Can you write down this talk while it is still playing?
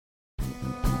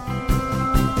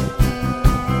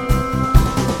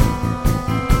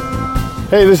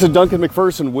Hey, this is Duncan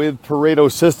McPherson with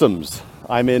Pareto Systems.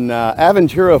 I'm in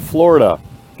Aventura, Florida,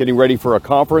 getting ready for a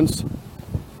conference.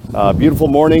 Beautiful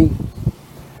morning.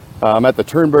 I'm at the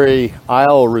Turnberry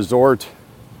Isle Resort.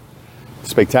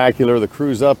 Spectacular. The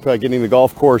crew's up, getting the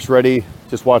golf course ready.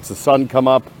 Just watch the sun come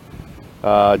up.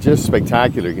 Just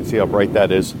spectacular. You can see how bright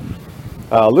that is.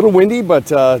 A little windy, but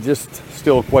just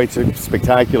still quite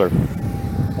spectacular.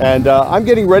 And I'm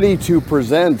getting ready to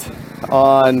present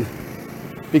on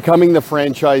becoming the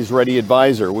franchise-ready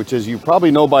advisor, which, as you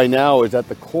probably know by now, is at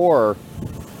the core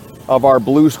of our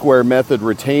Blue Square Method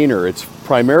retainer. It's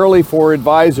primarily for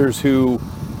advisors who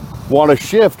want to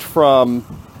shift from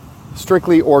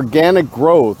strictly organic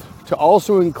growth to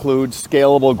also include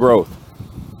scalable growth,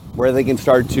 where they can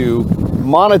start to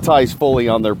monetize fully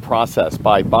on their process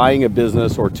by buying a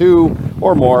business or two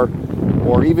or more,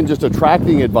 or even just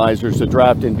attracting advisors to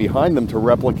draft in behind them to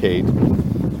replicate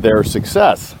their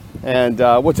success. And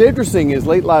what's interesting is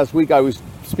late last week I was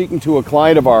speaking to a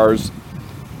client of ours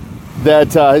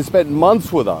that has spent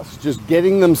months with us just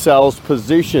getting themselves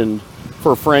positioned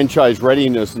for franchise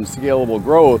readiness and scalable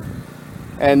growth.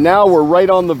 And now we're right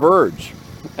on the verge.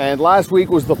 And last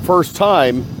week was the first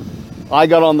time I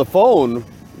got on the phone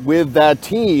with that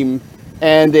team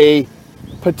and a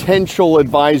potential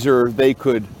advisor they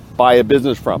could buy a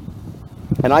business from.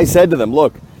 And I said to them,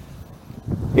 look,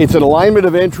 it's an alignment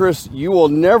of interest. You will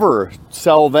never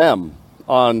sell them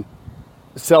on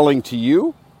selling to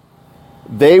you.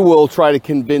 They will try to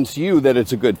convince you that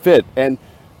it's a good fit. And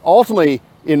ultimately,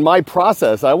 in my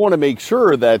process, I want to make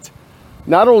sure that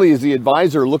not only is the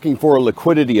advisor looking for a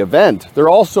liquidity event, they're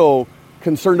also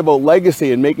concerned about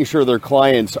legacy and making sure their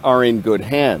clients are in good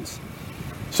hands.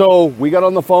 So we got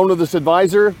on the phone with this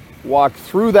advisor, walked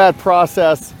through that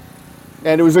process,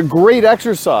 and it was a great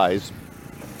exercise.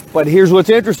 But here's what's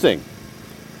interesting.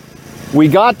 We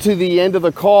got to the end of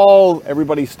the call,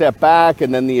 everybody stepped back,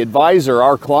 and then the advisor,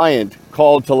 our client,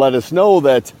 called to let us know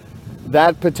that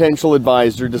that potential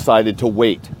advisor decided to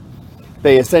wait.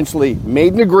 They essentially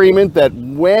made an agreement that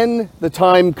when the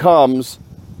time comes,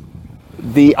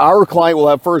 our client will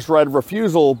have first right of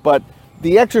refusal, but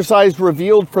the exercise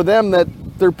revealed for them that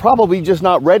they're probably just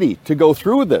not ready to go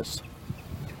through with this.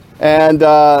 And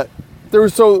there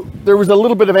was a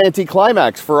little bit of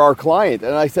anticlimax for our client.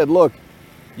 And I said, look,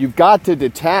 you've got to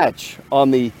detach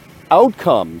on the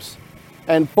outcomes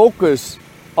and focus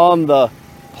on the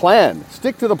plan.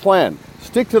 Stick to the plan.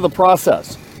 Stick to the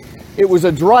process. It was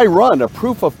a dry run, a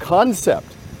proof of concept,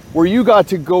 where you got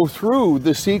to go through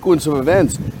the sequence of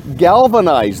events,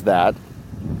 galvanize that,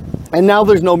 and now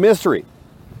there's no mystery.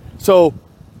 So,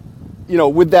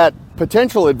 with that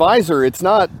potential advisor, it's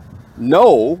not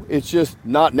no, it's just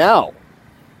not now.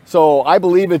 So I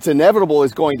believe it's inevitable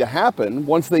it's going to happen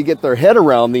once they get their head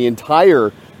around the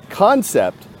entire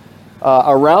concept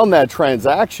around that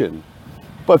transaction.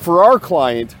 But for our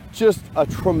client, just a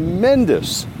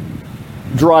tremendous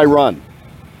dry run.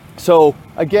 So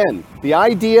again, the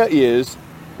idea is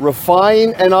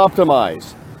refine and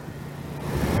optimize,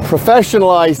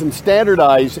 professionalize and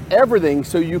standardize everything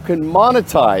so you can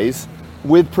monetize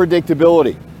with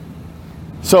predictability.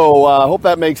 So I hope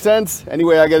that makes sense.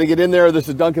 Anyway, I got to get in there. This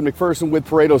is Duncan McPherson with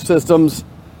Pareto Systems,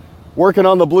 working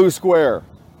on the Blue Square.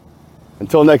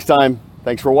 Until next time,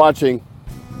 thanks for watching.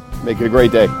 Make it a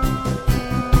great day.